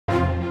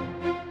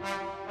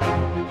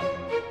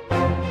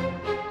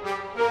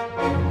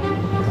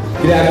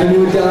Good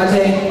afternoon,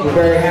 Dante. We're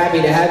very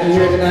happy to have you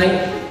here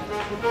tonight.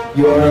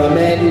 You are a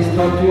man who's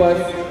come to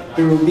us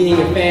through being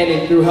a fan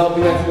and through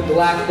helping us with the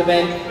last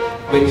event,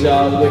 which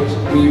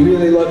we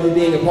really love you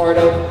being a part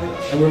of.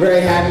 And we're very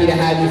happy to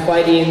have you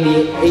fighting in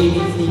the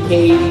ABC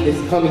cage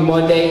this coming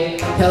Monday.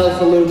 Tell us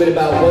a little bit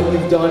about what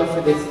you've done for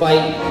this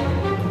fight,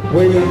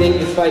 where you think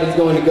this fight is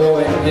going to go,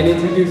 and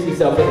introduce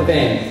yourself to the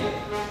fans.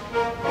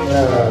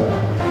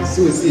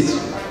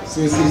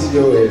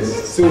 Suicidio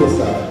is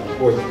suicide.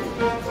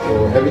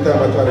 So every time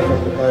I try to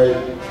come to fight,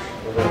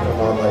 I'm going to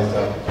come out like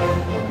that. I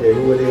don't care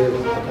who it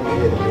is, I come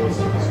here to do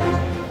something.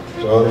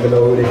 So I don't even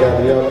know who they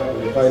got me up.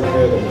 We're fighting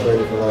here, I'm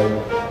training for like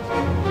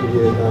 2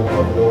 years now,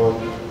 off and on.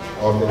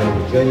 Often in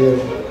Virginia,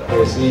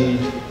 Tennessee,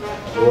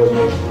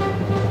 Georgia,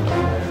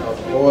 South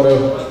Florida.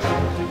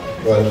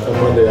 But come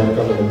Monday, I'm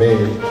coming to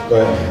Maine.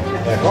 But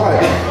at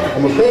heart,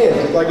 I'm a fan,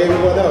 just like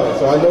everyone else.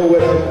 So I know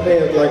what other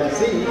fans like to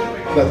see,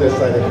 not that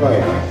exciting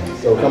fight.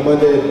 So come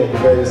Monday, it's going to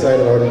be very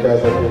exciting. All these guys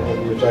are going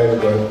to be excited,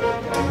 but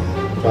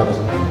I'm trying to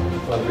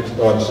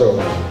start the show. All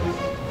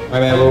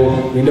right, man,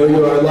 well, we know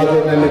you are a lover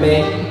of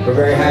MMA. We're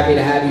very happy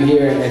to have you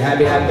here and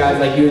happy to have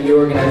guys like you in the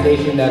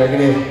organization that are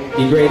going to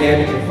be great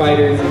amateur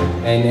fighters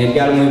and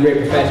got to win great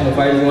professional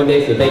fighters one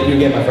day. So thank you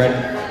again, my friend.